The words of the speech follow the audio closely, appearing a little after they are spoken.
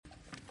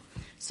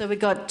So we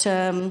got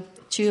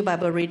two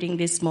Bible reading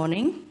this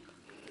morning,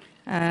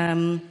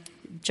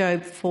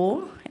 Job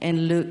 4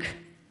 and Luke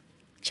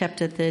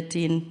chapter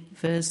 13,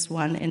 verse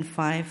 1 and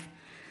 5.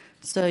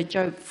 So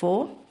Job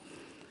 4,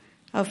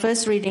 our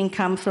first reading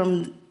comes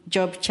from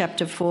Job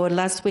chapter 4.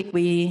 Last week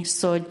we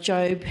saw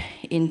Job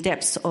in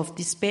depths of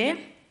despair,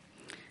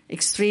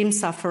 extreme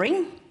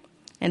suffering,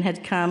 and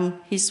had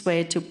come his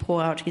way to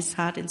pour out his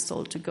heart and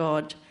soul to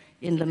God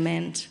in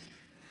lament.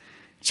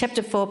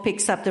 Chapter 4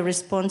 picks up the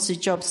response to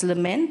Job's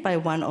lament by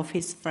one of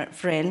his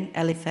friend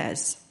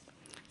Eliphaz.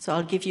 So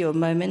I'll give you a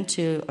moment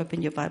to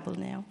open your Bible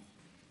now.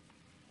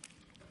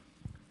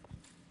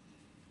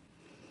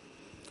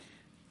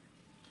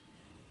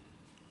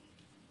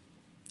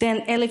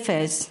 Then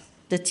Eliphaz,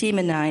 the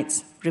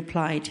Temanite,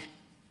 replied,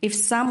 "If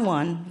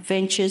someone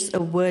ventures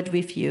a word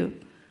with you,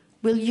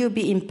 will you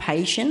be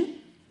impatient?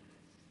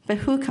 But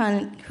who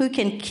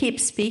can keep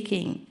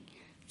speaking?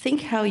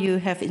 Think how you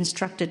have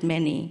instructed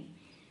many,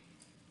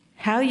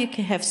 how you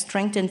can have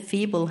strengthened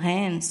feeble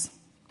hands.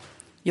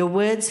 Your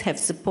words have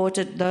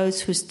supported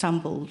those who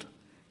stumbled.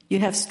 You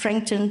have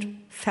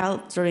strengthened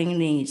faltering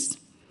knees.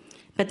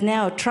 But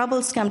now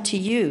troubles come to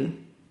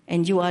you,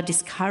 and you are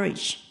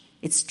discouraged.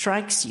 It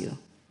strikes you,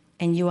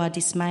 and you are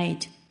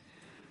dismayed.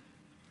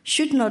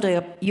 Should not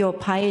your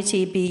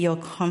piety be your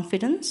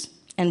confidence,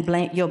 and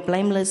your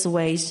blameless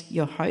ways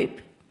your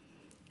hope?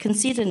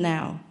 Consider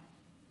now,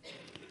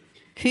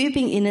 who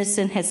being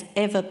innocent has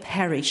ever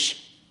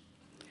perished?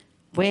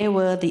 Where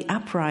were the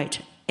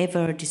upright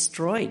ever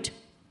destroyed?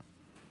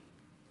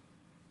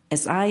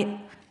 As I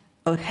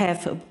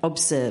have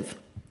observed,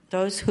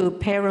 those who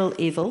peril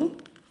evil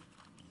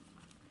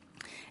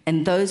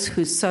and those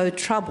who sow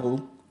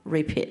trouble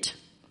reap it.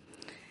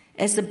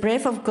 As the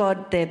breath of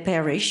God they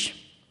perish,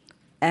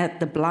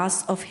 at the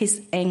blast of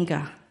his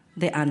anger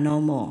they are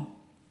no more.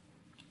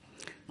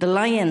 The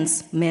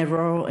lions may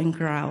roar and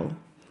growl,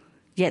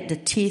 yet the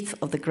teeth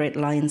of the great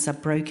lions are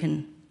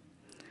broken.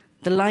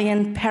 The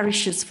lion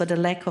perishes for the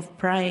lack of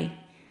prey,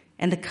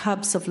 and the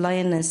cubs of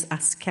lioness are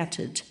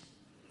scattered.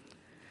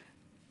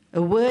 A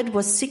word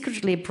was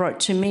secretly brought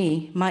to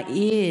me. My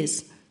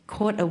ears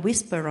caught a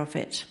whisper of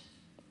it.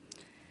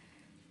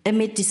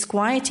 Amid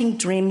disquieting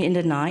dream in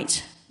the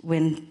night,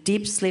 when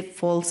deep sleep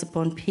falls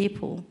upon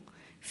people,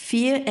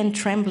 fear and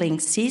trembling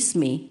seized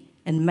me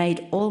and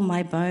made all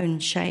my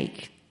bones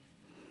shake.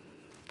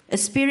 A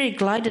spirit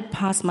glided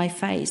past my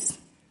face,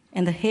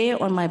 and the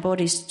hair on my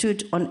body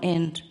stood on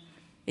end.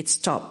 It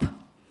stopped,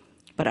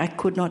 but I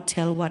could not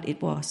tell what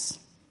it was.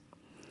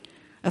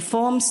 A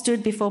form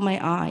stood before my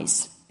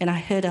eyes, and I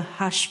heard a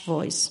hushed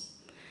voice.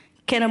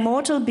 Can a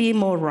mortal be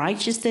more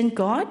righteous than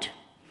God?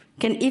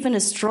 Can even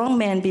a strong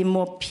man be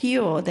more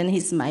pure than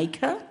his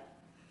maker?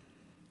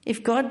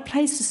 If God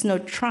places no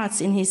trust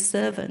in his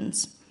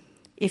servants,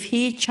 if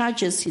he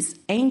charges his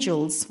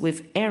angels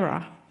with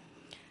error,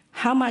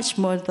 how much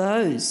more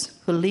those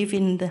who live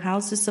in the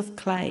houses of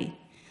clay,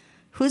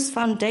 whose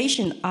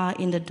foundations are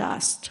in the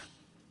dust,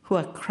 who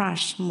are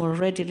crushed more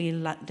readily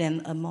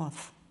than a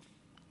moth.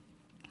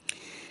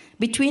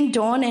 Between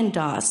dawn and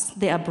dusk,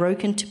 they are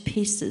broken to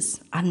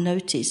pieces.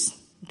 Unnoticed,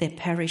 they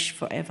perish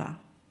forever.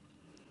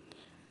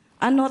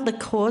 Are not the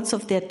cords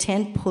of their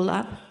tent pulled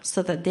up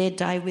so that they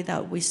die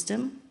without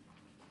wisdom?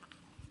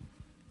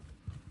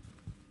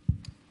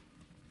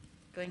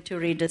 Going to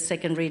read the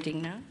second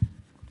reading now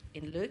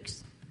in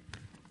Luke's.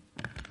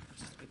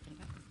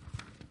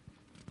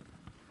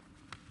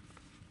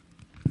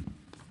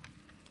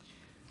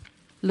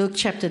 Luke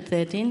chapter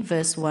 13,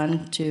 verse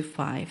 1 to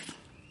 5.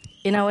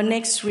 In our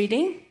next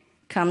reading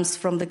comes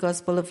from the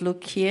Gospel of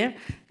Luke here.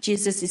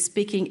 Jesus is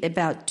speaking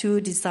about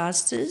two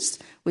disasters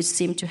which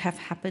seem to have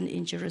happened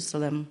in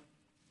Jerusalem.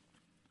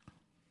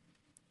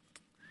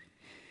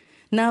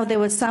 Now there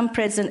were some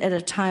present at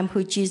a time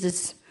who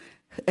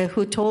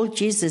told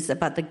Jesus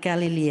about the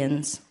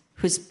Galileans,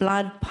 whose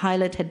blood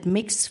Pilate had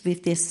mixed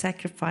with their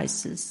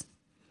sacrifices.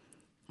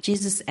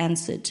 Jesus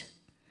answered,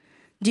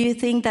 "Do you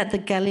think that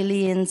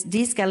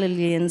these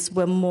Galileans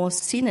were more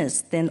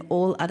sinners than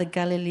all other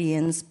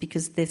Galileans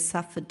because they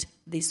suffered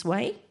this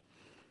way?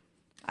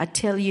 I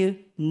tell you,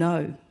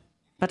 no.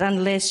 But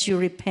unless you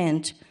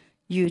repent,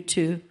 you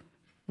too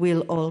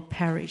will all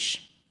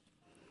perish.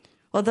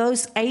 Or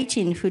those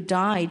 18 who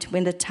died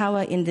when the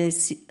tower in the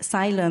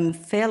Siloam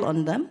fell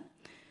on them,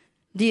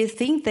 do you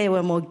think they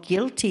were more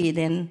guilty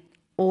than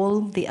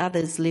all the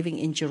others living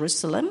in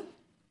Jerusalem?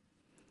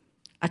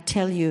 I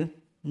tell you,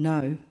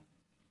 no.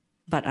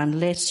 But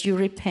unless you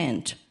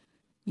repent,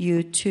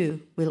 you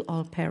too will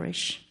all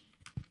perish."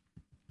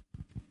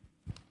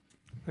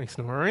 Thanks,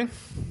 Noreen.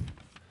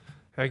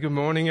 Hey, good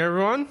morning,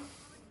 everyone.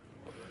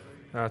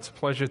 It's a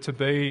pleasure to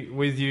be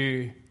with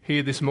you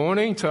here this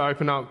morning to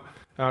open up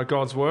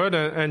God's Word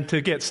and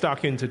to get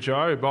stuck into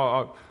Job.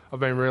 I've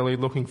been really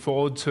looking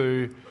forward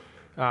to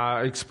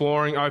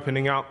exploring,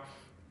 opening up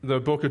the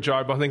book of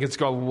Job. I think it's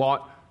got a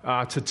lot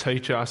to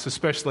teach us,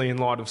 especially in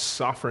light of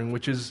suffering,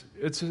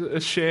 it's a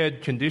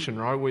shared condition,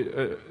 right?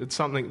 It's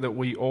something that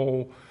we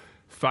all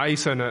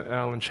face and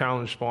are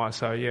challenged by.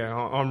 So yeah,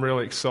 I'm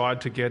really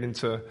excited to get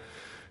into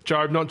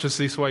Job, not just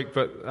this week,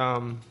 but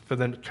for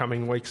the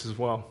coming weeks as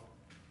well.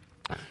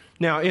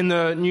 Now, in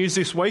the news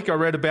this week, I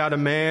read about a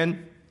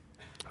man.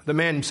 The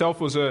man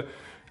himself was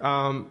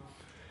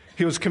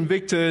he was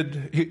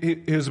convicted.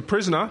 He was a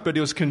prisoner, but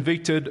he was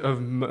convicted of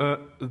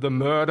the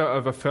murder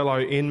of a fellow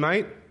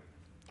inmate.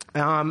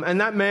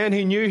 And that man,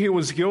 he knew he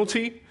was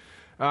guilty,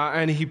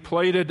 and he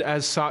pleaded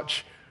as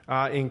such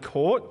in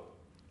court.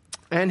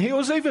 And he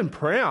was even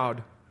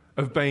proud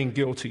of being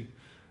guilty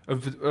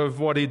of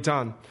what he'd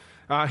done.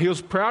 He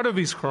was proud of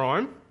his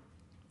crime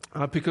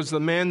because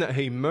the man that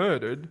he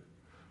murdered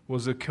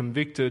was a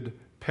convicted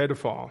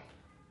pedophile.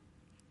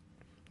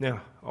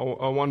 Now,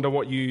 I wonder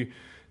what you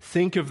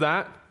think of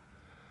that.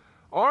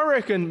 I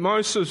reckon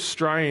most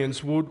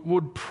Australians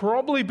would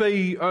probably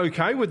be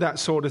okay with that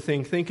sort of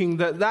thing, thinking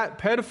that that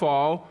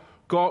pedophile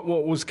got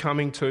what was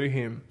coming to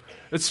him.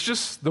 It's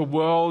just the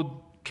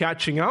world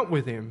catching up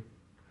with him.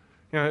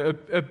 You know,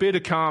 a bit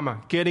of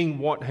karma, getting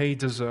what he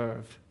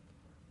deserved.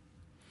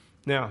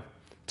 Now,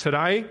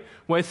 today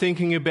we're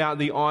thinking about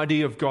the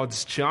idea of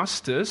God's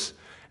justice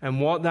and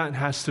what that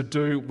has to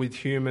do with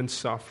human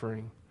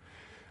suffering.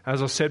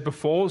 As I said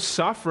before,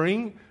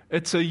 suffering,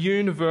 it's a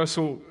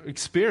universal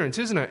experience,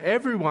 isn't it?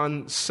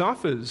 Everyone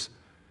suffers.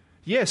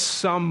 Yes,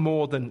 some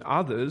more than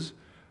others,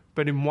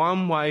 but in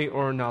one way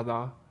or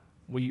another,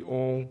 we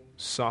all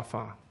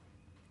suffer.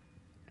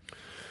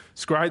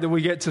 It's great that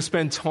we get to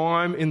spend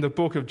time in the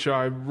book of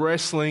Job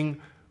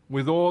wrestling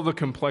with all the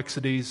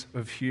complexities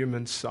of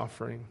human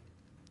suffering.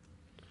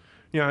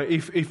 You know,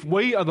 if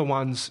we are the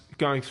ones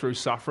going through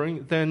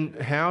suffering, then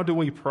how do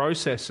we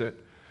process it?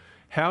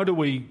 How do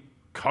we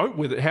cope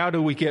with it? How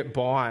do we get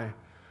by?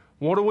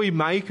 What do we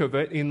make of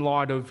it in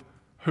light of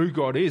who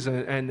God is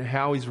and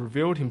how He's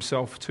revealed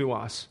Himself to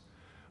us?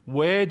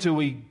 Where do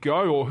we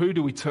go, or who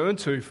do we turn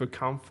to for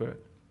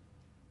comfort?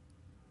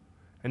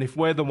 And if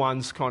we're the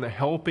ones kind of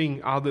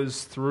helping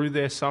others through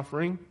their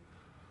suffering,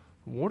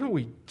 what do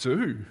we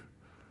do?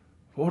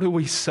 What do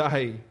we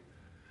say?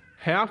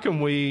 How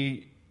can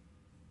we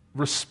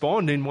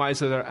respond in ways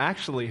that are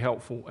actually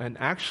helpful and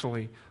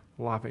actually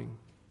loving?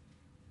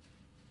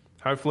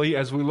 Hopefully,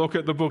 as we look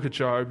at the book of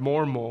Job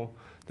more and more,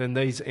 then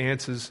these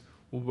answers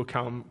will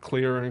become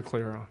clearer and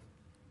clearer.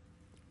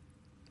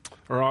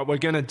 All right, we're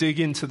going to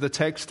dig into the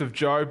text of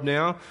Job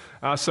now.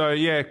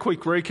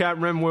 Quick recap.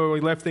 Remember where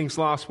we left things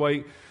last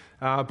week?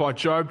 By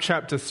Job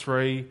chapter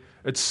 3,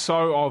 it's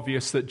so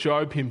obvious that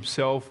Job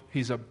himself,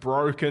 he's a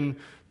broken,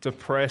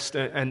 depressed,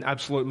 and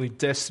absolutely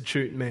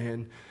destitute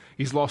man.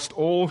 He's lost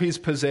all his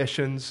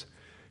possessions.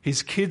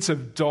 His kids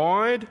have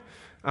died,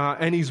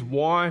 and his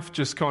wife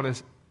just kind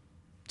of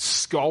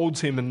scolds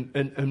him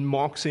and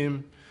mocks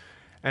him.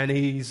 And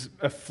he's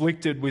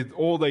afflicted with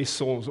all these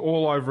sores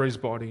all over his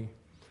body.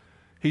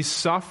 His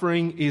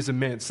suffering is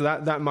immense.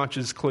 That much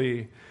is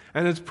clear.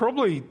 And it's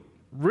probably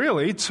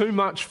really too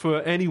much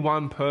for any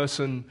one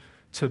person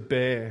to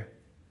bear.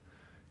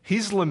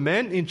 His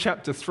lament in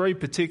chapter 3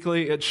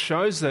 particularly, it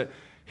shows that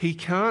he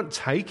can't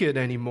take it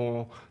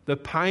anymore. The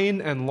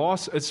pain and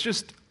loss, it's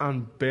just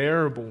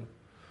unbearable.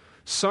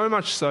 So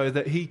much so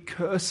that he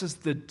curses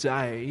the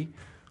day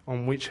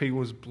on which he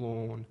was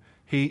born.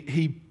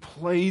 He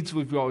pleads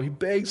with God, he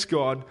begs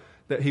God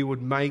that he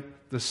would make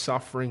the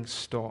suffering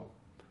stop.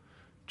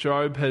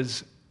 Job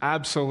has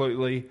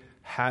absolutely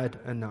had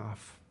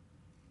enough.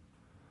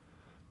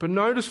 But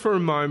notice for a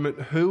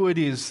moment who it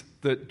is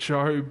that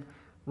Job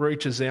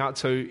reaches out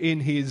to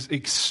in his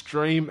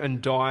extreme and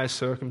dire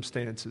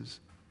circumstances.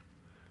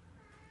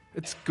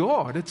 It's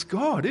God,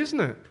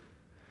 isn't it?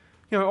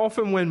 You know,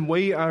 often when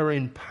we are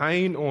in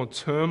pain or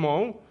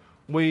turmoil,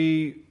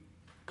 we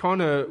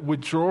kind of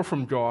withdraw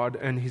from God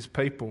and His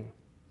people.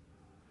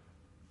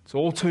 It's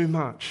all too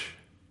much.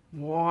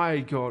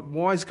 Why, God?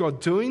 Why is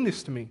God doing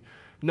this to me?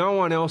 No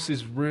one else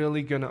is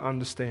really going to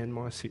understand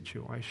my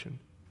situation.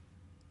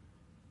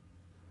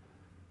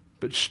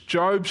 But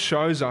Job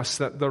shows us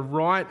that the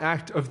right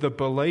act of the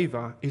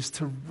believer is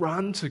to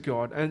run to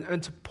God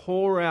and to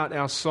pour out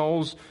our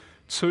souls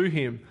to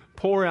Him,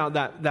 pour out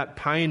that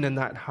pain and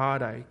that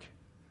heartache.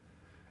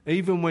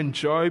 Even when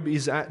Job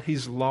is at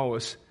his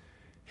lowest,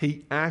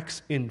 he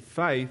acts in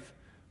faith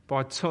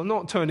by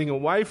not turning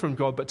away from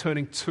God, but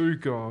turning to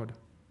God.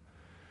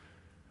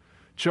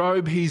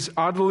 Job, he's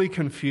utterly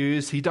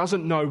confused. He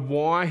doesn't know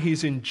why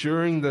he's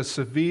enduring the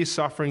severe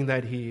suffering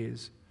that he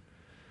is.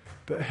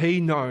 But he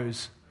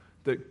knows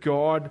that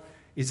God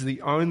is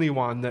the only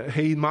one that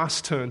he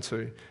must turn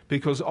to,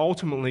 because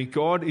ultimately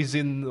God is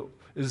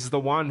the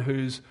one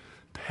who's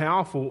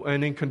powerful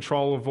and in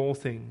control of all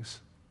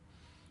things.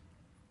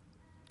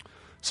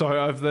 So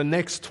over the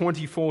next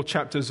 24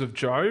 chapters of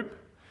Job,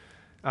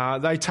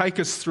 they take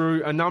us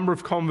through a number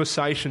of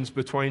conversations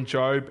between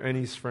Job and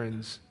his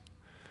friends.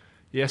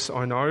 Yes,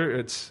 I know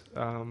it's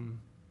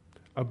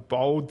a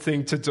bold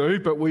thing to do,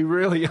 but we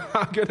really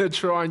are going to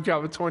try and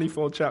cover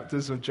 24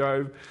 chapters of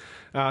Job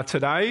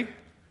today.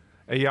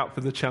 Are you up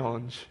for the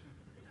challenge?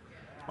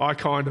 I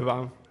kind of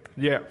am.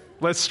 Yeah,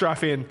 let's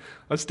strap in.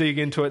 Let's dig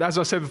into it. As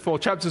I said before,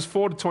 chapters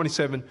 4 to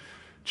 27,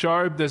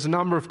 Job, there's a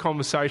number of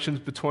conversations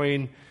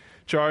between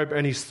Job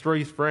and his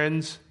three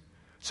friends.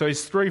 So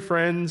his three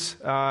friends,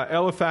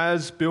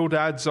 Eliphaz,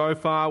 Bildad,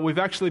 Zophar, we've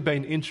actually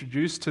been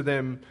introduced to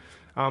them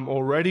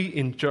already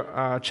in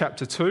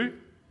chapter 2.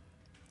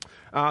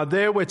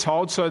 There we're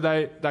told, so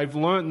they've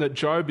learned that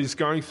Job is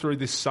going through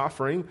this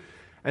suffering,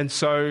 and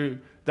so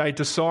they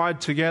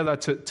decide together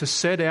to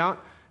set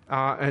out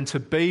and to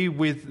be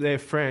with their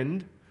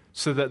friend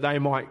so that they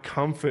might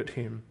comfort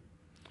him.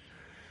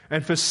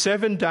 And for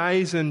 7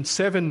 days and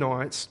 7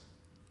 nights,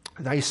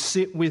 they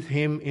sit with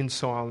him in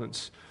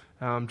silence,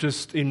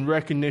 just in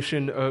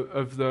recognition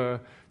of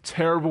the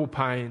terrible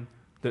pain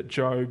that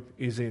Job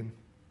is in.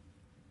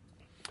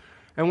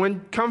 And when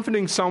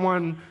comforting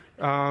someone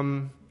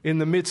in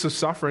the midst of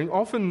suffering,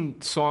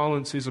 often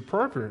silence is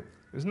appropriate,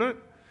 isn't it?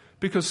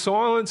 Because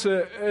silence,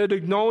 it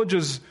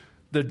acknowledges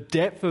the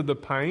depth of the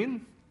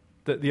pain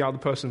that the other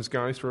person is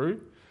going through,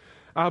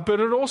 but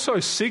it also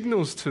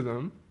signals to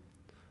them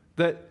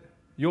that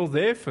you're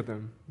there for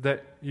them,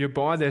 that you're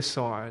by their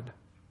side.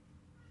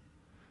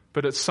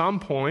 But at some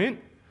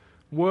point,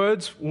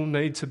 words will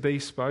need to be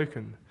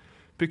spoken,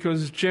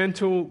 because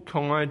gentle,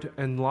 kind,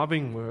 and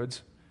loving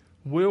words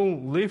will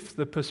lift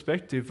the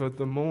perspective of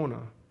the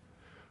mourner.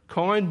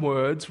 Kind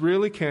words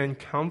really can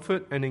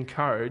comfort and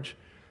encourage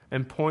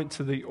and point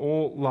to the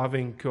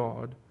all-loving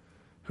God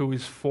who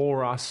is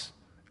for us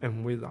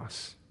and with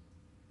us.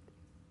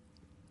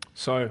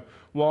 So,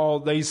 while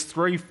these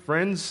three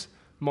friends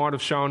might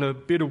have shown a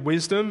bit of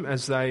wisdom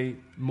as they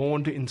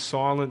mourned in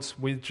silence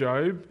with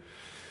Job,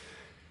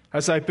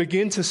 as they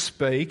begin to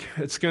speak,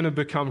 it's going to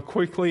become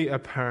quickly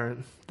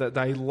apparent that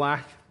they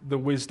lack the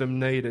wisdom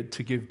needed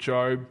to give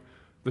Job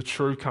the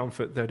true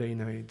comfort that he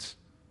needs.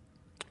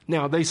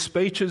 Now, these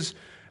speeches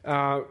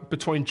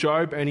between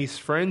Job and his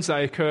friends,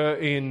 they occur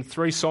in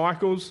 3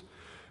 cycles.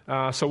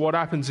 So what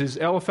happens is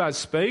Eliphaz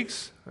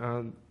speaks,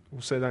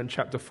 we'll see that in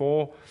chapter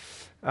 4,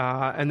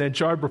 and then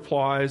Job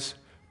replies.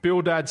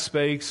 Bildad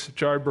speaks,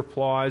 Job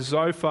replies.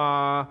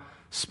 Zophar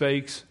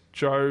speaks,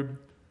 Job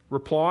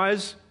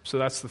replies. So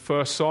that's the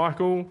first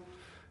cycle.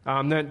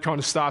 Then it kind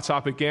of starts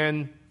up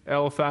again.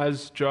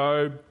 Eliphaz,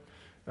 Job,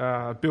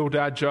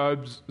 Bildad,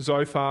 Job,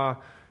 Zophar,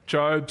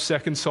 Job,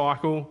 second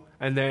cycle,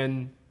 and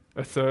then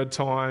a third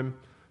time.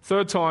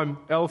 Third time,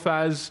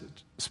 Eliphaz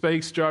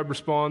speaks, Job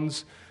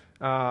responds,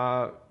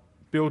 Bildad,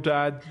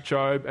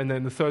 Job, and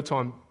then the third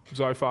time,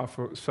 Zophar,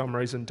 for some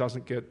reason,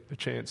 doesn't get a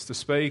chance to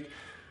speak.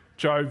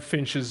 Job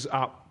finishes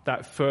up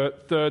that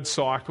third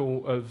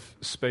cycle of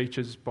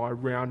speeches by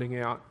rounding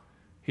out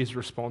his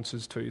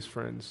responses to his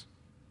friends.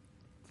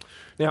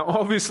 Now,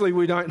 obviously,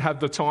 we don't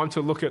have the time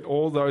to look at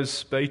all those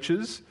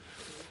speeches,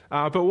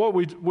 but what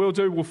we will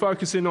do, we'll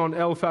focus in on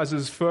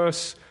Eliphaz's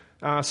first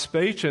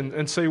speech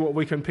and see what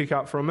we can pick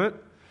up from it.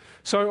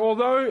 So,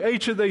 although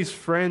each of these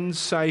friends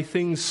say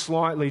things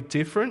slightly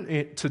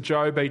different to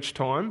Job each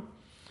time,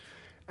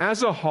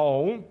 as a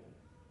whole,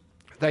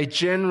 they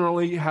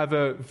generally have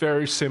a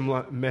very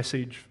similar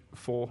message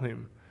for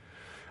him.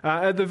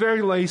 At the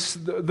very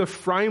least, the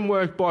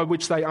framework by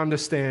which they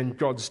understand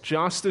God's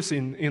justice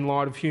in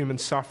light of human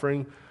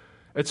suffering,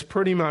 it's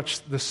pretty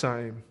much the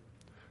same.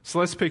 So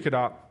let's pick it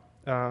up.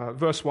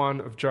 Verse 1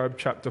 of Job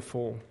chapter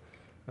 4.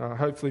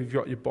 Hopefully you've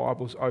got your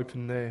Bibles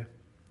open there.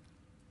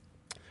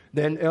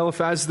 Then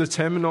Eliphaz the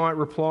Temanite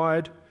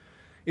replied,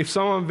 "If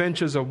someone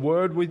ventures a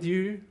word with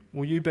you,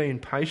 will you be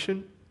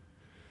impatient?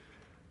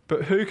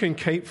 But who can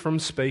keep from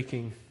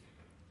speaking?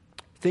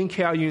 Think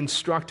how you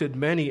instructed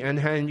many and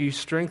how you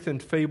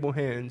strengthened feeble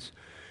hands.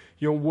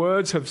 Your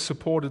words have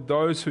supported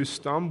those who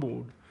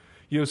stumbled.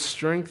 You have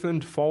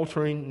strengthened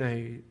faltering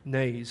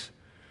knees.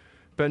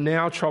 But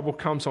now trouble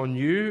comes on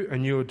you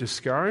and you are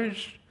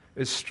discouraged.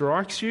 It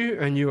strikes you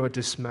and you are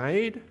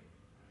dismayed."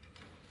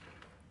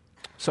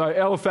 So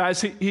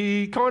Eliphaz,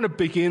 he kind of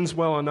begins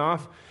well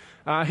enough.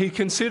 He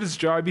considers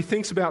Job. He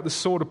thinks about the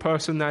sort of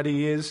person that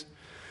he is.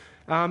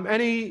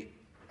 And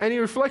he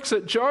reflects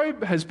that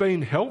Job has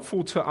been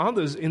helpful to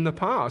others in the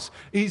past.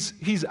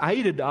 He's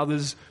aided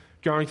others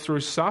going through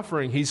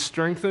suffering. He's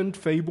strengthened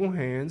feeble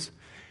hands.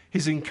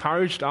 He's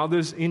encouraged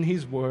others in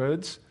his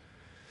words.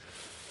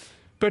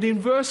 But in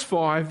verse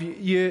 5,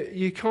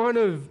 you kind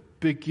of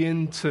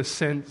begin to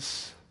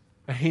sense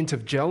a hint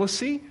of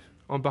jealousy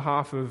on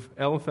behalf of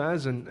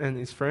Eliphaz and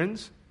his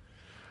friends.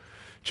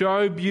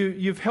 Job,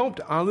 you've helped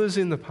others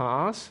in the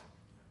past,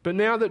 but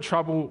now that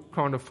trouble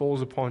kind of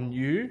falls upon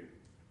you,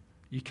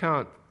 you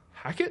can't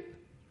hack it?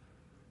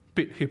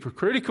 Bit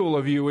hypocritical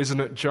of you,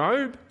 isn't it,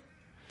 Job?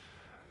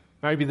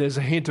 Maybe there's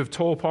a hint of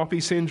tall poppy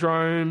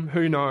syndrome,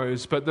 who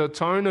knows? But the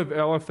tone of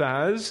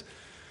Eliphaz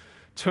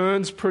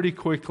turns pretty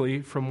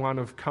quickly from one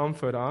of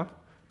comforter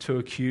to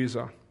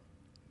accuser.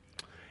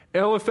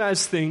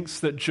 Eliphaz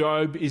thinks that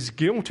Job is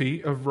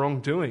guilty of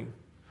wrongdoing.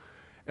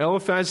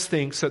 Eliphaz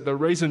thinks that the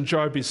reason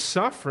Job is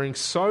suffering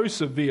so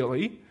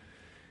severely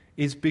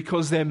is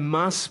because there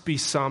must be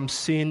some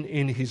sin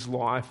in his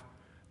life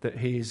that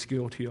he is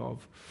guilty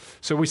of.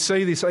 So we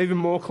see this even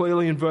more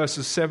clearly in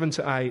verses 7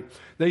 to 8.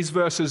 These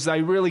verses,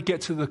 they really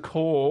get to the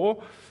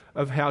core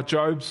of how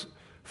Job's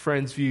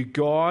friends view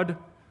God,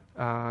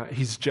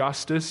 his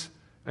justice,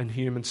 and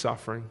human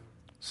suffering.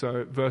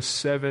 So verse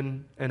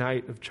 7 and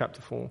 8 of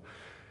chapter 4.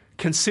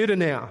 Consider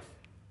now,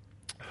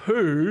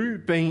 who,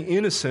 being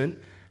innocent,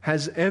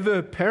 has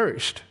ever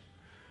perished?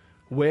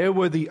 Where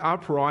were the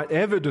upright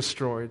ever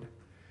destroyed?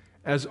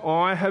 As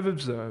I have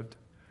observed,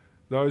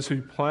 those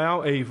who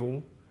plough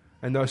evil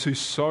and those who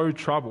sow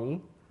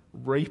trouble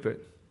reap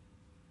it.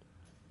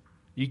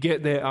 You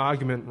get their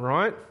argument,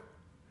 right?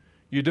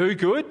 You do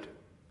good,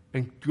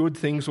 and good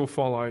things will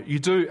follow. You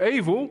do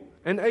evil,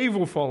 and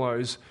evil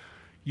follows.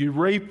 You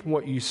reap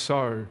what you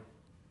sow.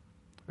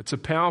 It's a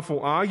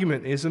powerful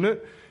argument, isn't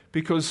it?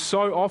 Because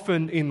so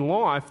often in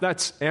life,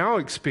 that's our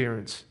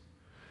experience.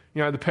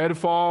 You know, the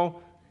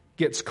pedophile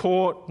gets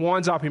caught,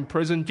 winds up in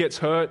prison, gets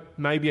hurt,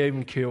 maybe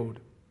even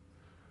killed.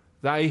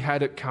 They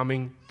had it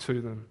coming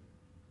to them.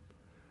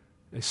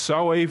 They're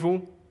so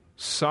evil,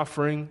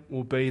 suffering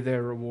will be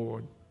their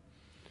reward.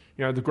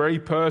 You know, the greedy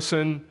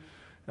person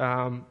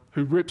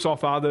who rips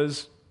off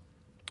others,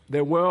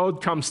 their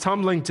world comes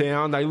tumbling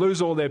down, they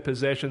lose all their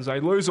possessions,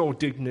 they lose all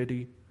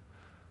dignity.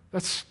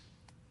 That's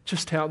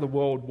just how the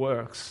world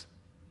works.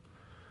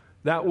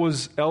 That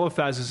was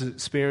Eliphaz's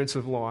experience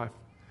of life.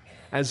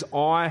 As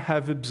I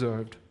have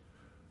observed,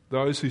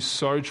 those who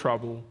sow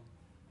trouble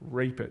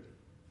reap it.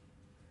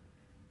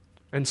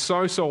 And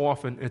so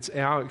often it's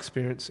our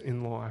experience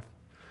in life.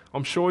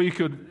 I'm sure you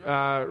could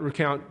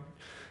recount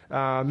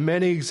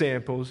many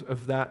examples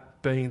of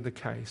that being the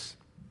case.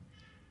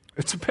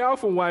 It's a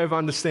powerful way of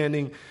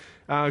understanding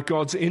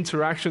God's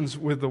interactions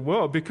with the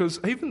world, because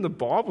even the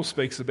Bible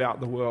speaks about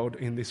the world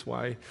in this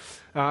way.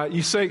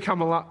 You see it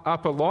come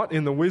up a lot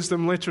in the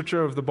wisdom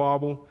literature of the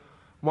Bible.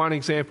 One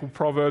example,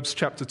 Proverbs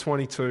chapter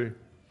 22.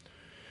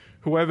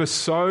 Whoever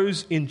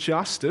sows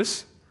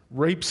injustice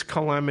reaps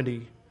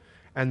calamity,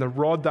 and the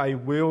rod they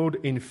wield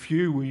in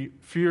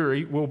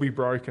fury will be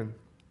broken.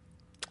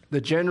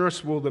 The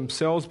generous will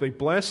themselves be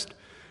blessed,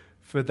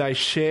 for they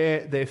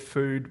share their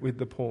food with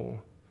the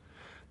poor.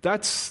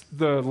 That's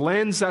the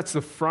lens, that's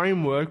the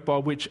framework by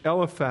which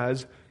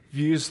Eliphaz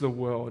views the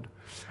world.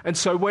 And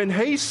so when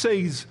he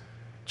sees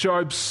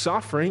Job's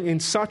suffering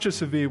in such a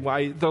severe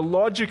way, the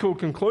logical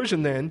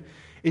conclusion then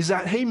is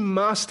that he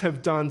must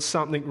have done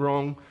something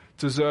wrong,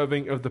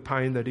 deserving of the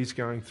pain that he's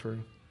going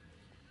through.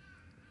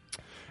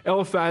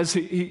 Eliphaz,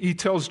 he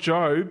tells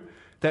Job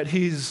that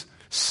his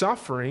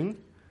suffering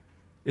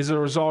is a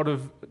result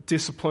of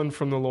discipline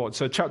from the Lord.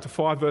 So chapter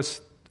 5,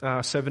 verse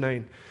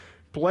 17.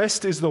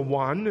 Blessed is the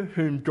one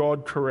whom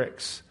God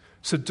corrects.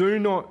 So do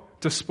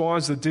not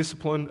despise the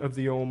discipline of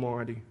the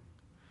Almighty.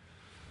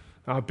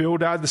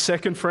 Bildad, the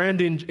second friend,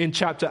 in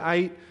chapter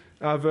 8,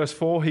 verse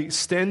 4, he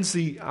extends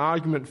the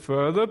argument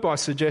further by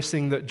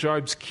suggesting that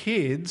Job's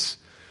kids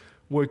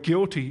were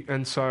guilty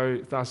and so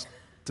thus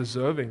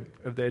deserving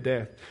of their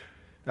death.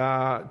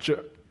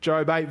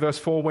 Job 8, verse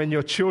 4, when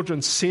your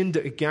children sinned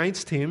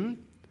against him,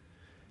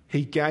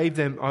 he gave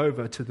them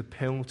over to the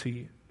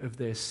penalty of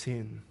their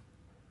sin.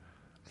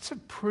 It's a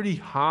pretty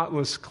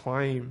heartless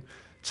claim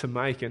to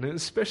make, and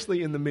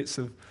especially in the midst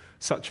of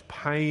such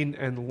pain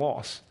and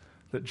loss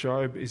that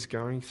Job is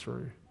going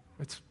through.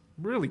 It's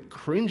really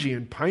cringy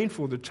and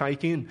painful to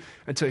take in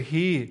and to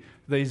hear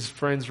these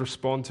friends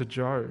respond to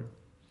Job.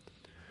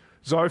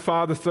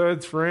 Zophar, the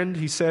third friend,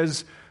 he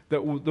says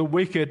that the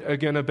wicked are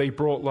going to be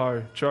brought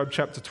low. Job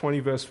chapter 20,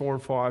 verse 4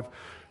 and 5.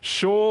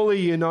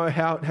 Surely you know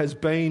how it has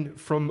been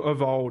from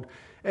of old,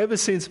 ever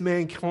since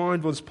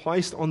mankind was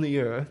placed on the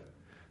earth,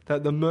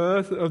 that the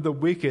mirth of the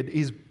wicked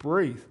is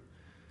brief.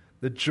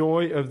 The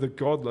joy of the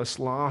godless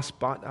lasts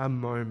but a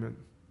moment.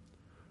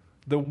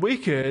 The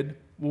wicked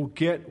will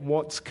get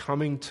what's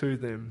coming to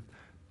them.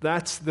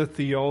 That's the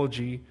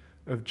theology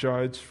of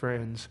Job's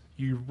friends.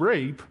 You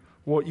reap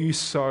what you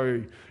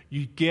sow.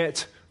 You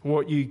get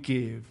what you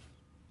give.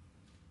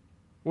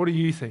 What do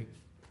you think?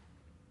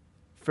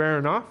 Fair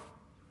enough?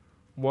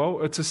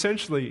 Well, it's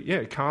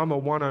essentially, Karma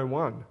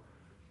 101.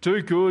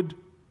 Do good,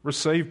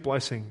 receive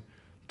blessing.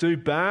 Do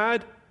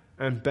bad,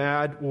 and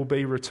bad will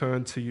be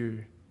returned to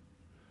you.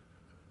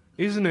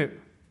 Isn't it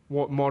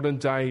what modern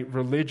day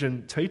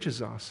religion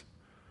teaches us?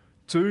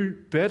 Do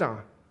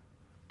better.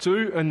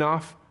 Do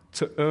enough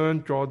to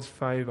earn God's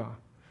favour.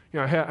 You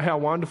know, how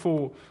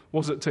wonderful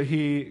was it to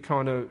hear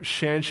kind of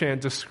Shan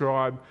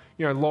describe,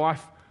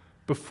 life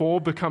before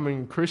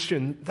becoming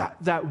Christian,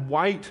 that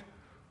weight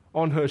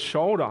on her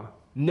shoulder,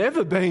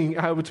 never being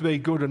able to be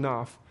good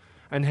enough,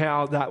 and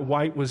how that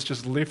weight was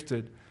just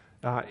lifted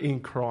in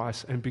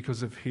Christ and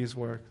because of his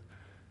work.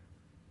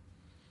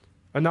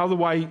 Another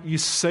way you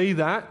see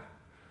that,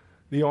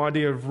 the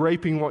idea of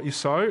reaping what you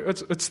sow,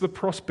 it's the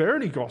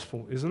prosperity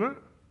gospel, isn't it?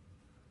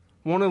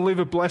 Want to live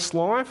a blessed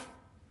life?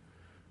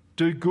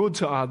 Do good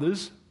to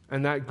others,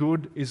 and that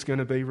good is going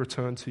to be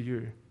returned to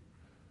you.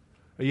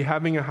 Are you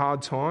having a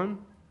hard time?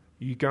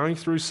 Are you going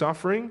through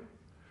suffering?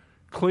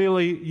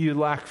 Clearly, you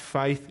lack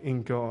faith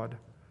in God.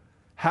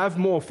 Have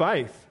more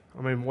faith.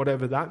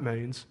 Whatever that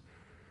means.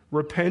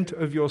 Repent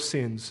of your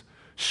sins.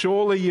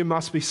 Surely you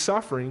must be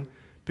suffering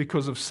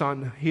because of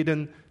some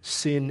hidden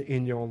sin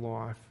in your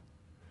life.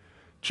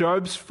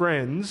 Job's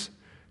friends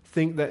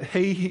think that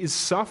he is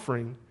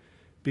suffering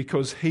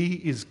because he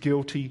is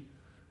guilty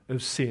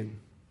of sin.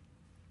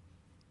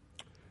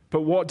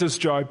 But what does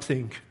Job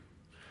think?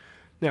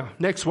 Now,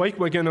 next week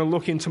we're going to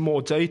look into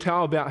more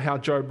detail about how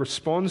Job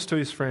responds to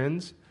his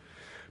friends,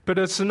 but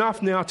it's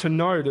enough now to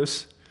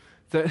notice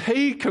that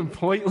he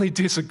completely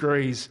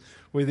disagrees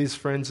with his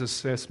friend's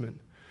assessment.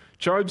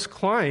 Job's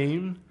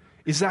claim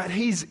is that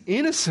he's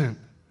innocent.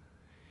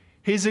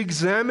 He's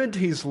examined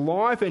his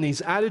life and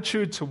his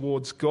attitude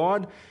towards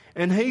God,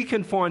 and he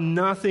can find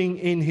nothing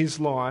in his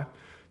life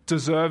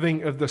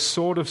deserving of the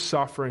sort of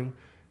suffering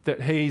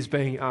that he's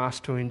being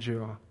asked to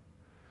endure.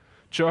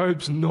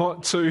 Job's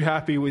not too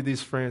happy with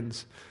his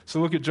friends. So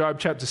look at Job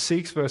chapter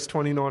 6, verse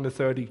 29 to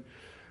 30.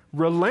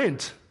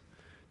 Relent.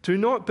 Do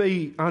not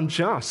be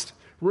unjust.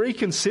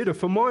 Reconsider,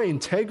 for my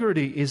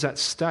integrity is at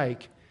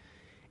stake.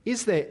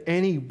 Is there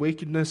any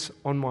wickedness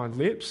on my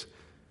lips?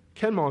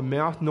 Can my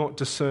mouth not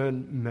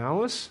discern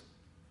malice?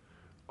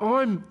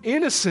 I'm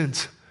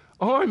innocent.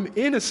 I'm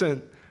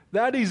innocent.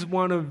 That is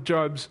one of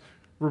Job's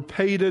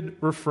repeated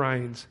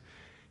refrains.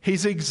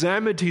 He's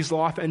examined his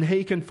life and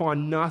he can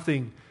find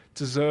nothing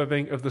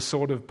deserving of the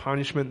sort of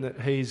punishment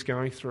that he's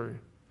going through.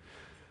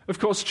 Of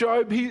course,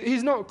 Job,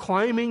 he's not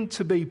claiming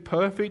to be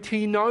perfect.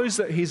 He knows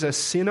that he's a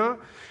sinner,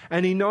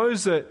 and he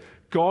knows that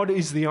God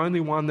is the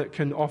only one that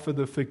can offer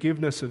the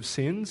forgiveness of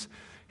sins.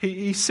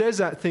 He says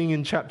that thing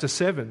in chapter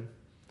 7.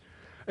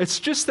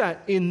 It's just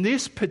that in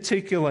this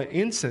particular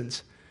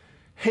instance,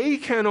 he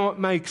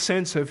cannot make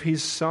sense of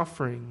his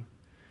suffering.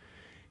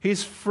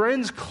 His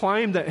friends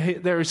claim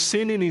that there is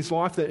sin in his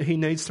life that he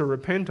needs to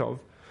repent of,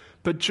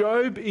 but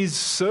Job is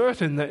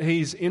certain that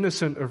he's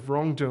innocent of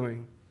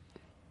wrongdoing.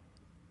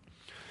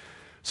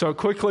 So it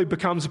quickly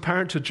becomes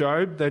apparent to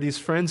Job that his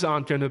friends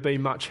aren't going to be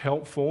much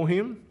help for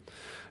him.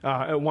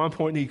 At one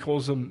point he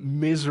calls them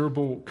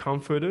miserable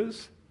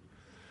comforters.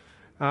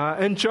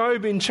 And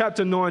Job in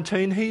chapter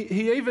 19,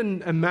 he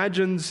even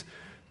imagines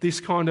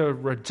this kind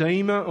of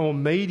redeemer or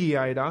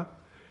mediator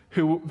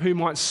who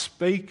might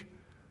speak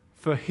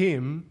for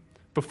him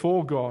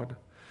before God.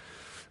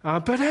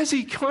 But as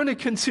he kind of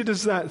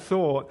considers that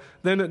thought,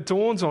 then it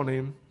dawns on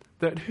him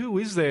that who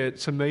is there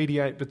to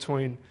mediate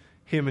between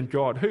him and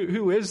God?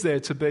 Who is there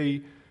to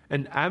be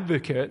an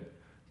advocate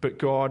but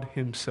God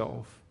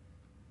himself?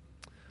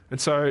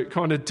 And so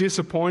kind of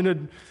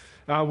disappointed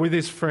with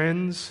his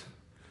friends,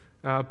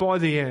 by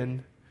the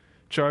end,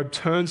 Job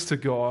turns to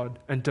God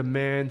and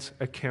demands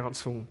a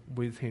counsel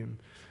with him,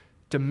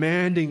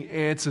 demanding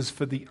answers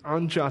for the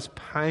unjust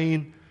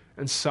pain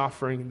and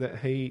suffering that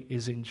he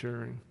is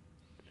enduring.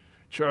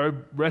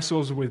 Job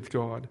wrestles with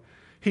God.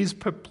 He's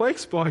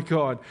perplexed by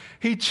God.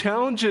 He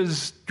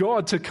challenges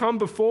God to come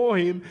before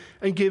him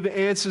and give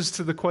answers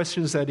to the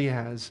questions that he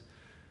has.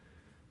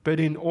 But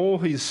in all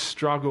his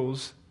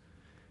struggles,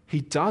 he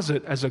does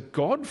it as a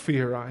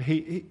God-fearer.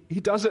 He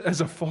does it as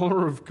a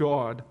follower of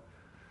God.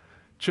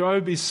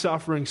 Job is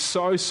suffering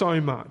so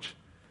much,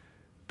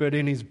 but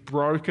in his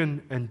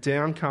broken and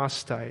downcast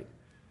state,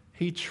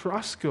 he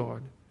trusts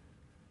God.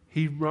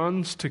 He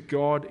runs to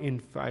God in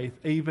faith,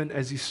 even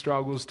as he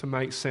struggles to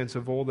make sense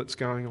of all that's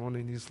going on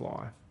in his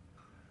life.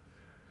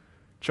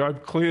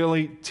 Job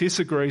clearly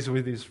disagrees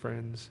with his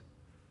friends.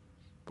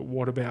 But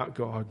what about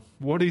God?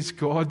 What is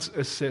God's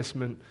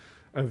assessment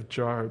of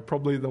Job?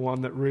 Probably the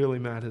one that really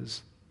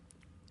matters.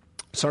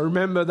 So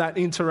remember that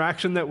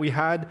interaction that we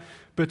had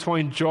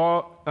between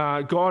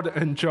God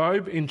and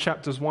Job in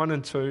chapters 1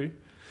 and 2.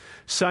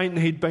 Satan,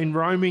 he'd been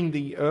roaming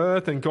the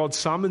earth, and God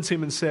summons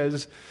him and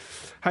says,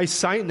 "Hey,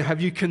 Satan,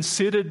 have you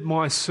considered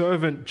my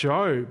servant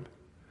Job?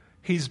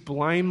 He's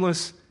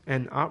blameless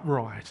and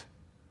upright."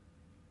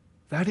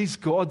 That is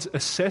God's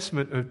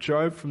assessment of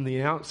Job from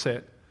the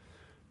outset.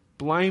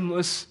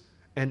 Blameless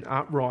and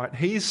upright.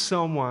 He's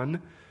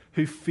someone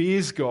who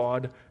fears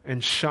God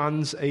and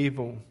shuns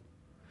evil.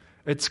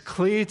 It's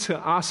clear to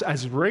us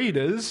as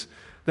readers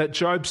that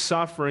Job's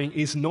suffering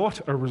is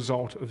not a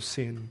result of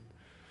sin.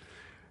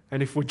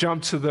 And if we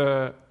jump to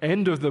the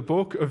end of the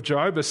book of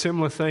Job, a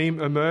similar theme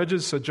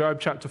emerges. So Job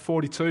chapter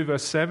 42,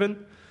 verse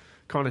 7,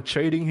 kind of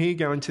cheating here,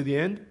 going to the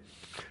end.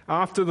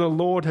 After the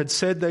Lord had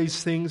said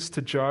these things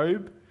to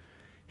Job,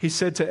 he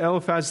said to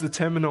Eliphaz the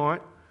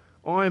Temanite,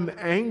 "I am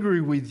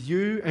angry with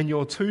you and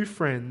your two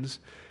friends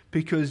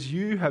because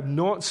you have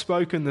not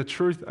spoken the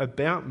truth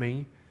about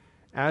me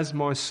as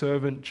my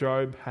servant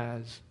Job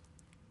has."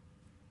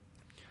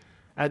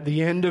 At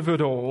the end of it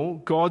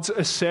all, God's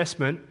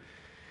assessment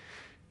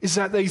is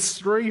that these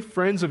three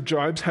friends of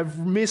Job's have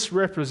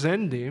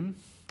misrepresented him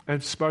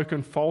and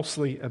spoken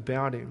falsely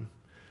about him.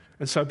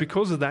 And so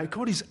because of that,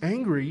 God is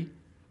angry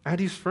at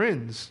his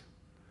friends.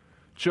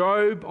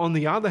 Job, on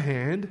the other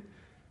hand,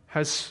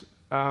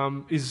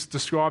 is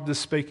described as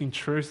speaking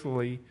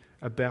truthfully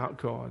about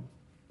God.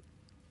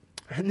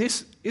 And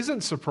this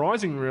isn't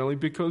surprising, really,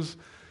 because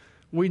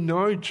we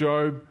know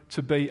Job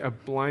to be a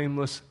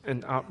blameless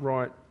and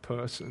upright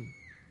person.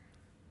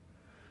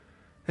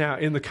 Now,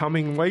 in the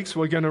coming weeks,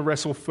 we're going to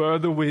wrestle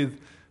further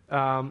with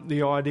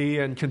the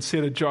idea and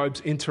consider Job's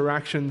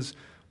interactions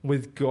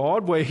with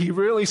God, where he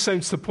really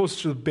seems to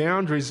push the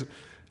boundaries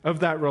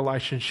of that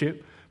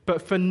relationship.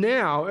 But for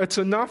now, it's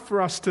enough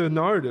for us to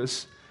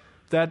notice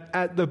that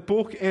at the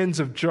bookends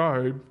of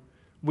Job,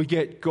 we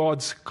get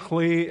God's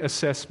clear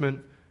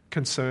assessment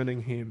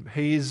concerning him.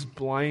 He is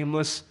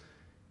blameless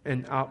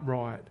and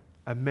upright,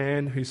 a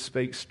man who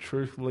speaks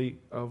truthfully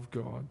of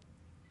God.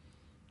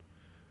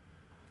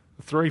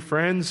 The three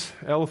friends,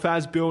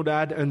 Eliphaz,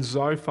 Bildad, and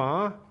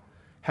Zophar,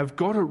 have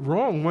got it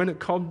wrong when it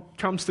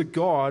comes to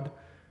God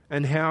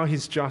and how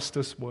his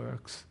justice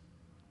works.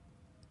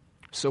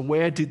 So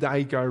where did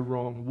they go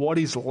wrong? What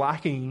is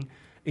lacking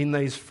in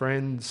these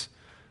friends'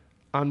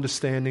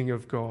 understanding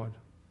of God?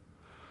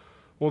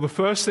 Well, the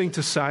first thing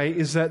to say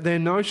is that their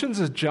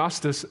notions of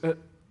justice,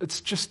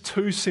 it's just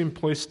too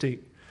simplistic.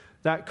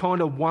 That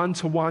kind of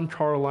one-to-one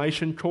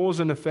correlation,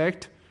 cause and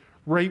effect,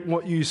 reap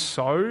what you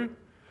sow.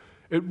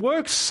 It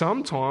works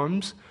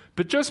sometimes,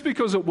 but just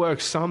because it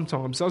works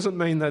sometimes doesn't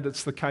mean that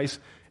it's the case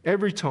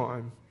every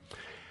time.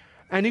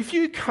 And if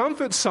you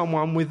comfort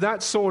someone with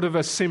that sort of a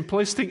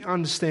simplistic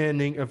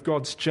understanding of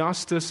God's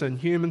justice and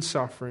human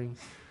suffering,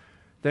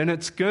 then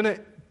it's going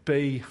to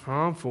be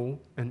harmful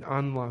and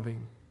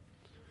unloving.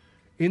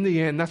 In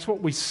the end, that's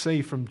what we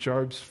see from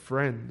Job's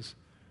friends.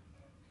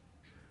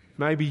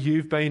 Maybe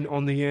you've been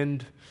on the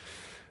end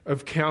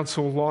of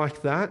counsel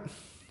like that.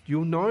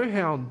 You'll know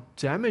how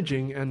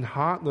damaging and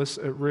heartless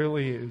it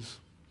really is.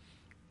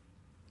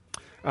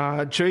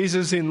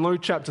 Jesus in Luke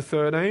chapter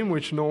 13,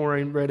 which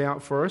Noreen read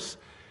out for us,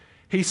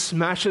 he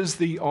smashes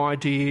the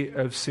idea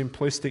of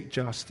simplistic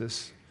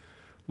justice.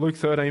 Luke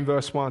 13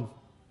 verse 1.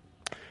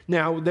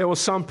 Now there was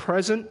some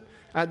present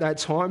at that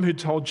time who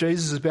told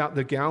Jesus about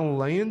the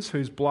Galileans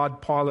whose blood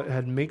Pilate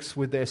had mixed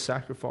with their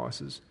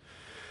sacrifices.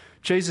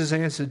 Jesus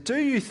answered, "Do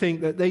you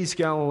think that these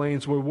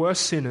Galileans were worse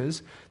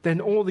sinners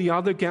than all the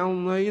other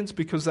Galileans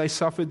because they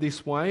suffered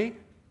this way?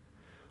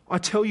 I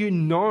tell you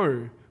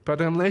no,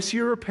 but unless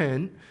you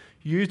repent,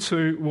 you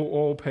too will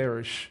all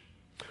perish.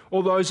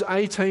 Or those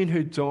 18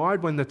 who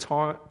died when the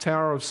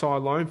Tower of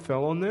Siloam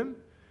fell on them?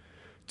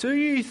 Do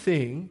you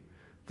think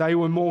they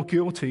were more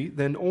guilty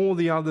than all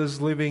the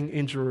others living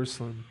in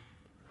Jerusalem?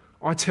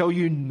 I tell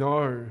you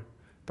no,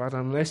 but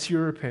unless you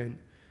repent,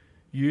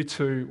 you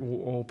too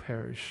will all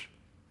perish."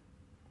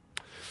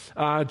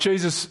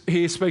 Jesus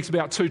here speaks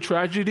about two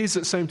tragedies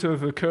that seem to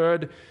have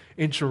occurred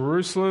in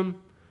Jerusalem.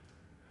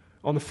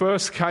 On the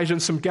first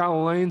occasion, some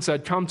Galileans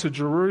had come to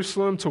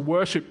Jerusalem to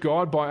worship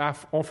God by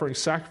offering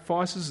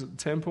sacrifices at the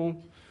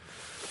temple.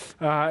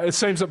 It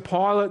seems that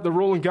Pilate, the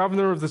ruling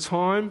governor of the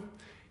time,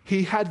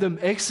 he had them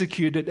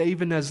executed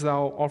even as they were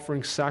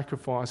offering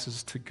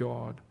sacrifices to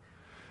God.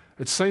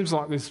 It seems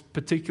like this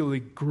particularly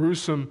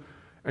gruesome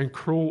and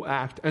cruel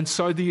act. And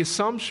so the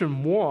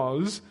assumption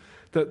was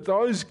that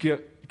those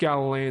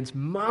Galileans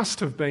must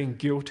have been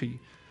guilty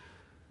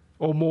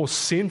or more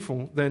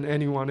sinful than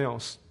anyone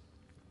else.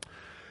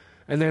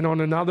 And then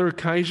on another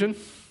occasion,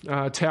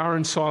 Tower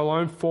in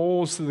Siloam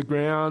falls to the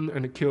ground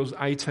and it kills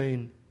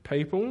 18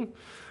 people.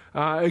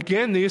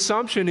 Again, the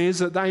assumption is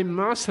that they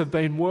must have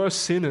been worse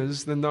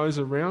sinners than those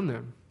around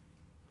them.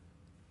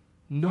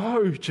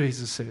 No,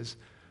 Jesus says.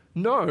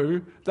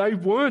 No, they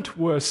weren't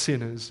worse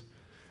sinners.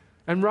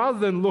 And rather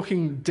than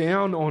looking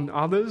down on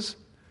others,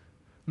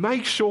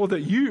 make sure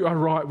that you are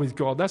right with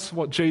God. That's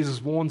what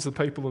Jesus warns the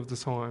people of the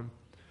time.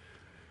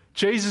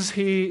 Jesus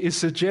here is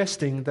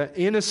suggesting that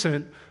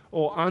innocent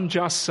or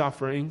unjust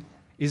suffering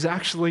is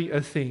actually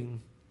a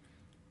thing.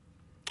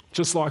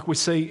 Just like we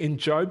see in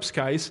Job's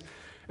case,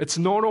 it's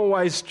not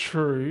always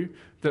true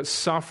that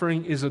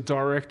suffering is a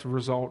direct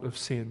result of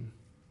sin.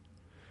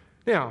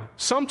 Now,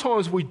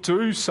 sometimes we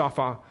do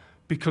suffer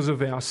because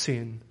of our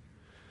sin.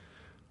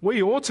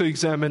 We ought to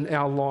examine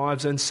our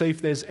lives and see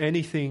if there's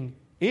anything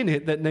in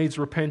it that needs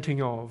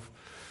repenting of.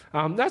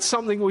 That's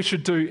something we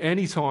should do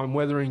anytime,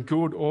 whether in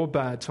good or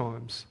bad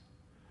times.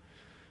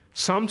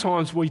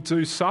 Sometimes we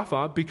do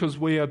suffer because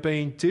we are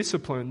being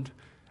disciplined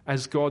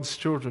as God's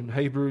children.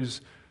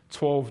 Hebrews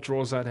 12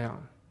 draws that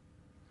out.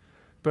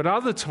 But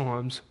other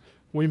times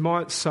we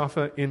might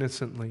suffer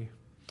innocently.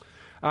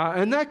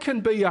 And that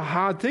can be a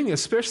hard thing,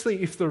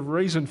 especially if the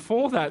reason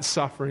for that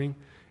suffering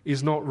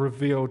is not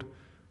revealed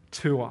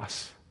to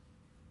us.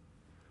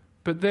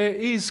 But there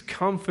is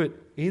comfort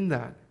in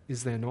that,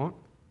 is there not?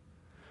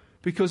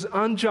 Because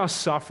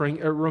unjust suffering,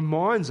 it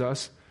reminds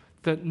us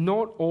that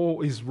not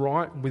all is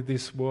right with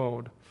this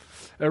world.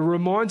 It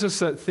reminds us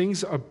that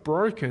things are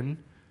broken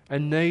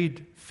and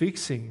need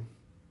fixing.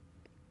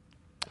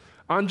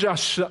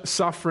 Unjust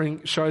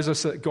suffering shows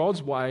us that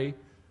God's ways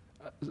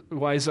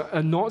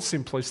are not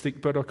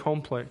simplistic but are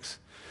complex.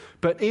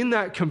 But in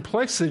that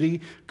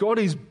complexity, God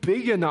is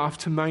big enough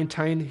to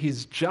maintain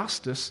his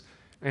justice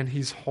and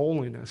his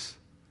holiness.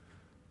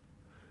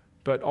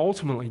 But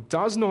ultimately,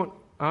 does not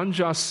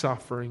unjust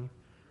suffering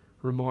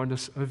remind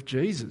us of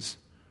Jesus,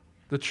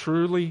 the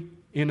truly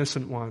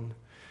innocent one?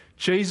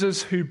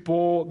 Jesus who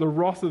bore the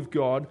wrath of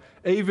God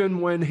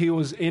even when he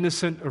was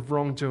innocent of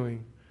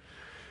wrongdoing.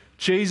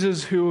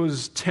 Jesus who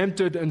was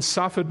tempted and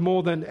suffered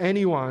more than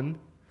anyone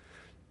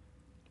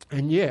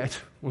and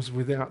yet was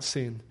without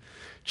sin.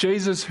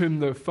 Jesus whom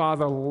the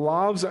Father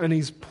loves and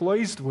is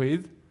pleased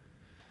with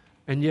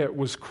and yet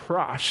was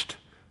crushed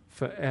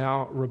for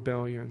our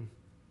rebellion.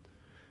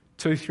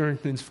 2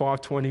 Corinthians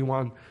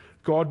 5:21,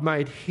 God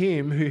made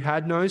him who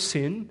had no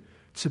sin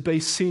to be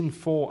sin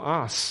for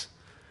us,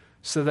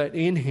 so that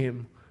in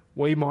him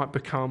we might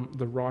become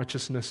the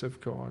righteousness of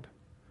God.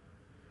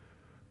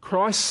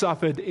 Christ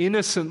suffered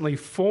innocently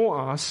for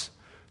us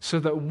so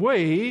that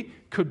we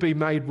could be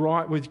made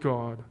right with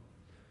God.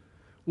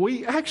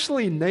 We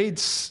actually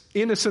need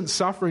innocent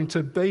suffering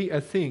to be a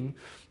thing,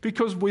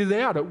 because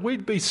without it,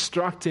 we'd be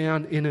struck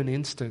down in an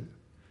instant.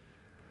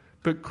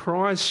 But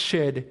Christ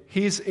shed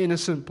his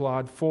innocent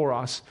blood for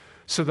us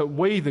so that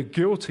we, the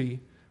guilty,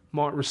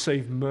 might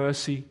receive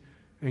mercy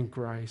and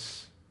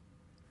grace.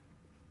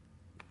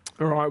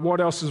 All right, what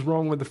else is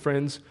wrong with the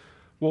friends?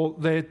 Well,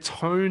 their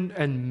tone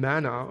and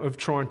manner of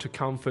trying to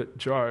comfort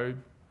Job,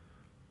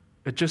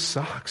 it just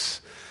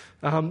sucks.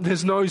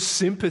 There's no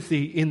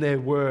sympathy in their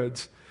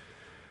words.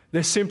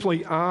 They're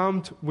simply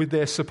armed with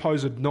their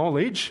supposed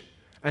knowledge,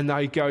 and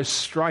they go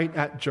straight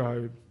at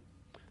Job.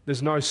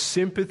 There's no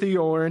sympathy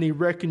or any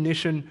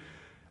recognition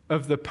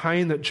of the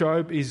pain that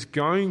Job is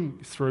going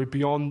through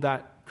beyond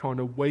that kind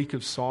of week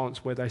of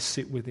silence where they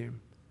sit with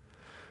him.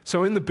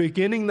 So in the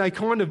beginning, they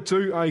kind of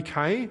do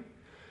okay,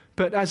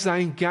 but as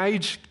they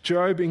engage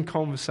Job in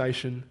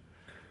conversation,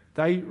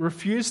 they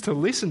refuse to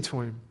listen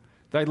to him.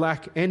 They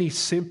lack any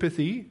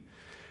sympathy.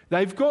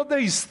 They've got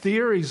these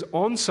theories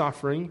on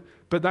suffering,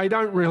 but they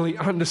don't really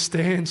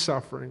understand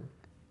suffering.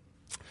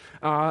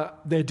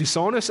 They're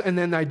dishonest, and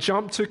then they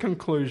jump to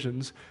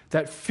conclusions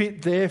that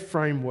fit their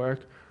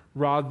framework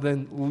rather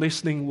than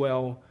listening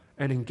well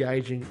and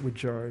engaging with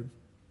Job.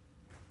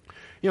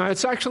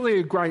 It's actually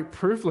a great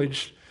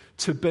privilege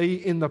to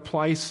be in the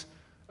place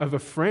of a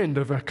friend,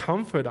 of a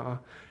comforter,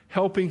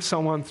 helping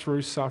someone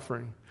through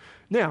suffering.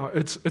 Now,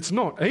 it's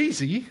not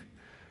easy.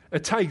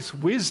 It takes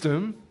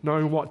wisdom,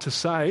 knowing what to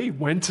say,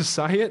 when to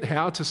say it,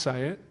 how to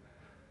say it.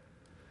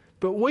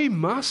 But we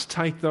must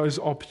take those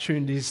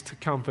opportunities to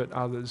comfort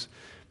others,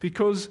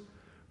 because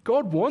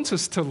God wants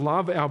us to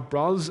love our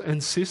brothers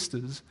and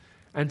sisters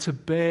and to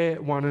bear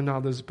one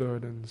another's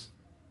burdens.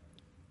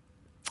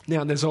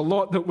 Now, there's a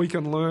lot that we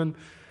can learn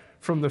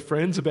from the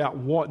friends about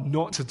what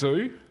not to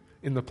do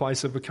in the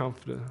place of a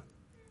comforter.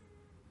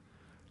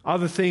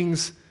 Other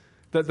things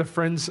that the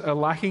friends are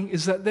lacking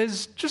is that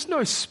there's just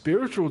no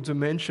spiritual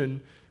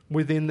dimension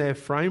within their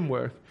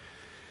framework.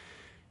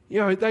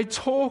 They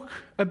talk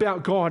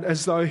about God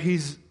as though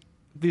he's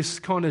this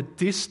kind of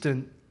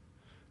distant,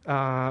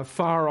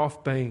 far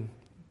off being.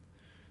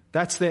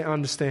 That's their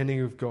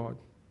understanding of God.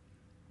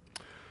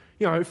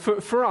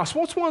 For us,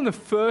 what's one of the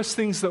first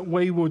things that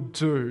we would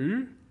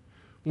do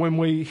when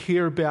we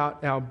hear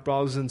about our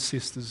brothers and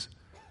sisters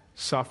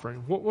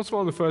suffering? What's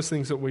one of the first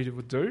things that we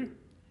would do?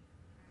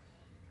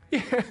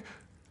 Yeah,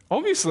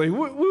 obviously,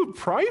 we would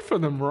pray for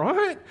them,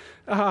 right?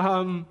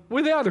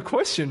 Without a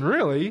question,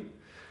 really.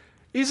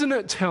 Isn't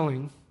it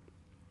telling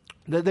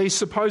that these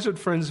supposed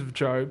friends of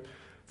Job,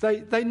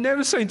 they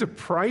never seem to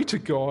pray to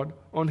God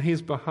on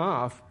his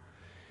behalf?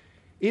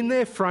 In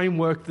their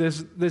framework,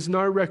 there's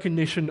no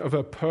recognition of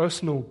a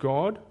personal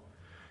God,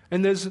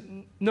 and there's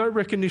no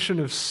recognition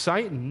of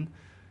Satan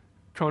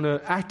kind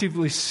of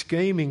actively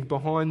scheming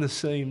behind the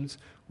scenes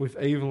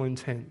with evil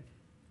intent.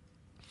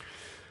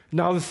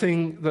 Another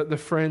thing that the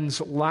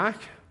friends lack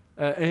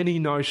are any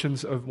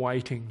notions of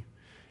waiting.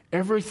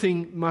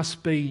 Everything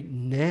must be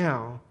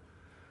now.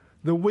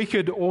 The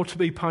wicked ought to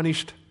be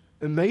punished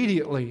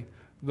immediately.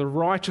 The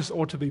righteous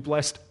ought to be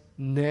blessed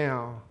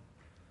now.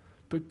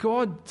 But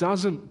God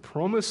doesn't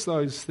promise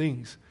those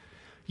things.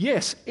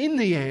 Yes, in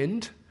the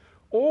end,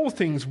 all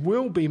things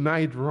will be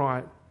made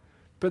right,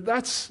 but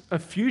that's a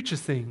future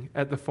thing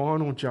at the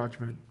final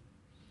judgment.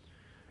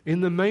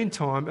 In the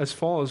meantime, as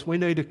followers, we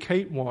need to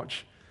keep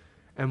watch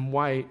and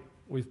wait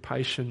with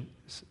patient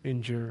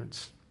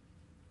endurance.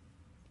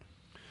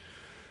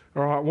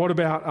 All right, what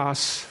about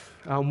us?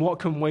 What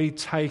can we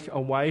take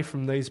away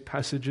from these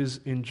passages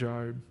in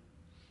Job?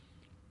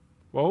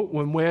 Well,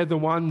 when we're the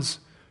ones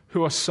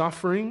who are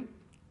suffering,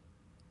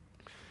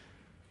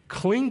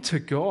 cling to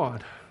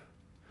God.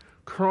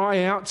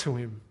 Cry out to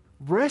him.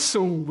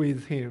 Wrestle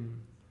with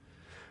him.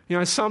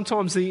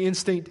 Sometimes the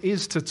instinct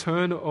is to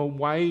turn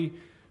away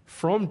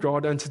from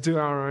God and to do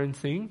our own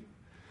thing,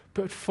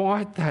 but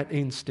fight that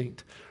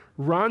instinct.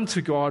 Run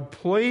to God.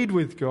 Plead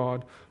with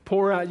God.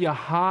 Pour out your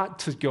heart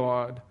to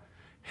God.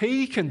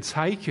 He can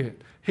take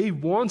it. He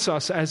wants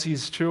us as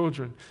his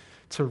children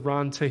to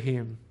run to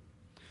him.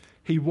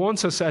 He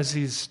wants us as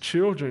his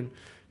children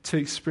to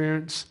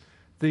experience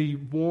the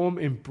warm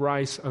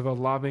embrace of a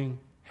loving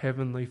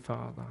heavenly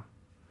Father.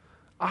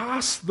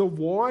 Ask the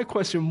why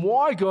question.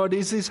 Why, God,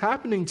 is this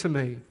happening to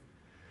me?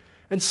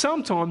 And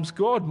sometimes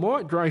God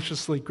might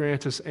graciously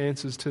grant us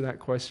answers to that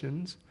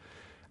questions.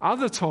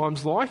 Other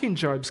times, like in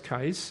Job's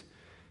case,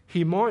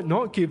 he might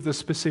not give the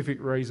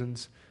specific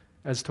reasons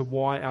as to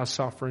why our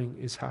suffering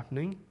is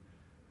happening.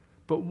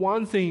 But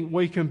one thing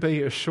we can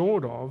be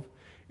assured of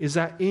is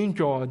that in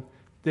God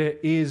there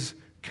is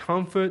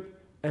comfort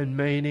and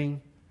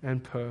meaning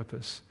and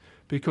purpose,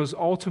 because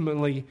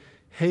ultimately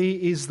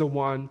he is the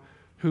one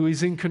who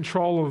is in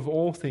control of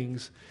all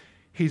things.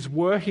 He's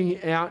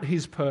working out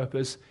his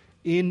purpose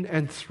in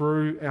and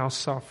through our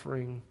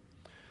suffering.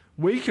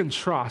 We can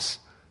trust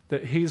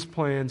that his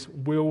plans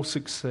will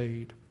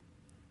succeed.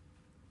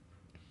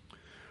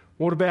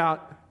 What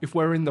about if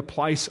we're in the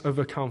place of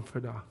a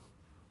comforter?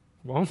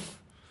 Well,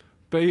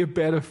 be a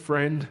better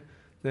friend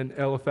than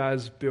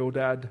Eliphaz,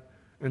 Bildad,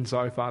 and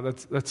Zophar.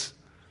 That's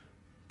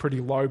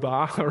pretty low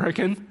bar, I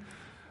reckon.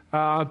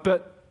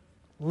 But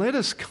let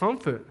us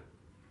comfort.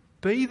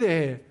 Be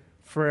there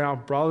for our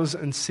brothers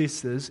and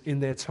sisters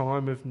in their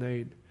time of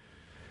need.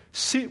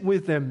 Sit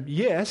with them,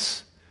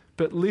 yes,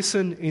 but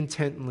listen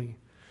intently.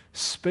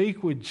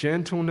 Speak with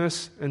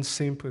gentleness and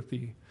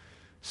sympathy.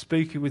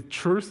 Speak with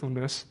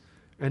truthfulness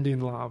and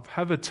in love.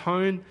 Have a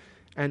tone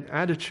and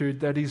attitude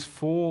that is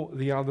for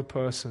the other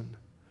person.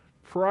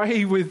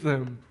 Pray with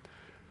them.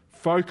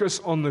 Focus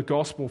on the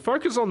gospel.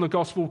 Focus on the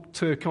gospel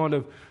to kind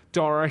of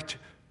direct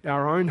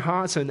our own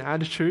hearts and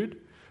attitude,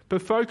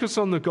 but focus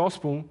on the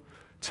gospel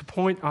to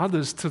point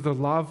others to the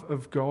love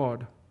of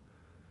God.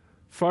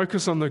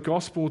 Focus on the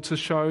gospel to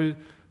show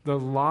the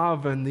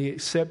love and the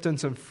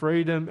acceptance and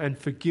freedom and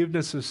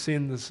forgiveness of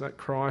sins that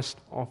Christ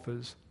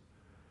offers.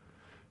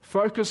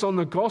 Focus on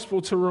the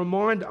gospel to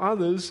remind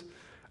others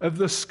of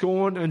the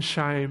scorn and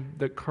shame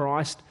that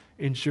Christ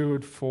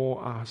endured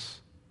for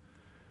us.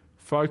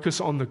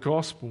 Focus on the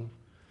gospel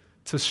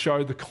to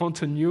show the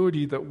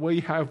continuity that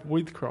we have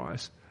with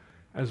Christ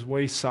as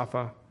we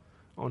suffer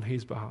on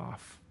his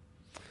behalf.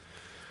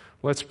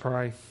 Let's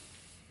pray.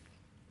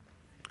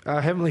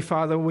 Heavenly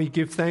Father, we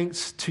give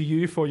thanks to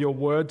you for your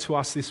word to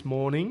us this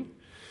morning.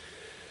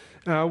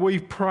 We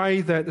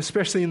pray that,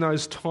 especially in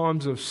those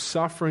times of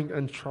suffering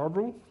and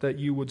trouble, that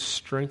you would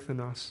strengthen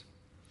us.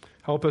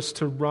 Help us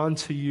to run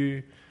to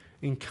you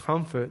in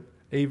comfort,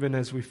 even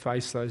as we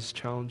face those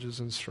challenges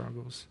and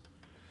struggles.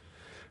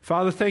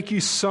 Father, thank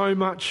you so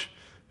much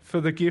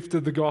for the gift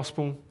of the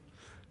gospel.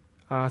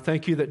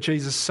 Thank you that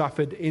Jesus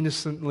suffered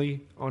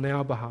innocently on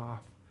our behalf.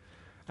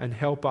 And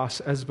help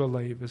us as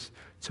believers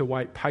to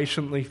wait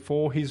patiently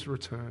for his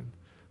return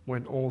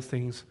when all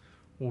things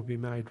will be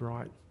made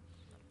right.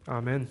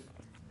 Amen.